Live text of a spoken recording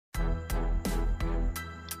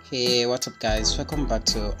Hey, what's up guys, welcome back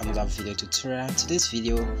to another video tutorial. Today's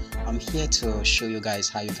video I'm here to show you guys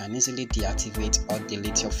how you can easily deactivate or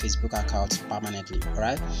delete your Facebook account permanently.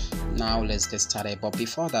 Alright, now let's get started. But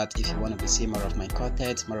before that, if you want to be seeing more of my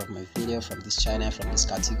content, more of my video from this channel, from this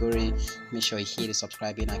category, make sure you hit the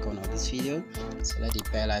subscribing icon of this video, select the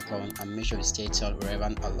bell icon, and make sure you stay tuned wherever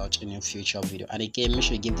I launch a new future video. And again, make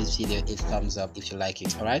sure you give this video a thumbs up if you like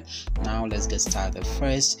it. Alright, now let's get started.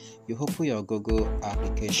 First, you open your Google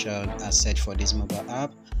application and search for this mobile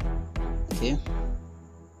app. Okay,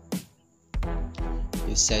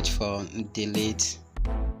 you search for delete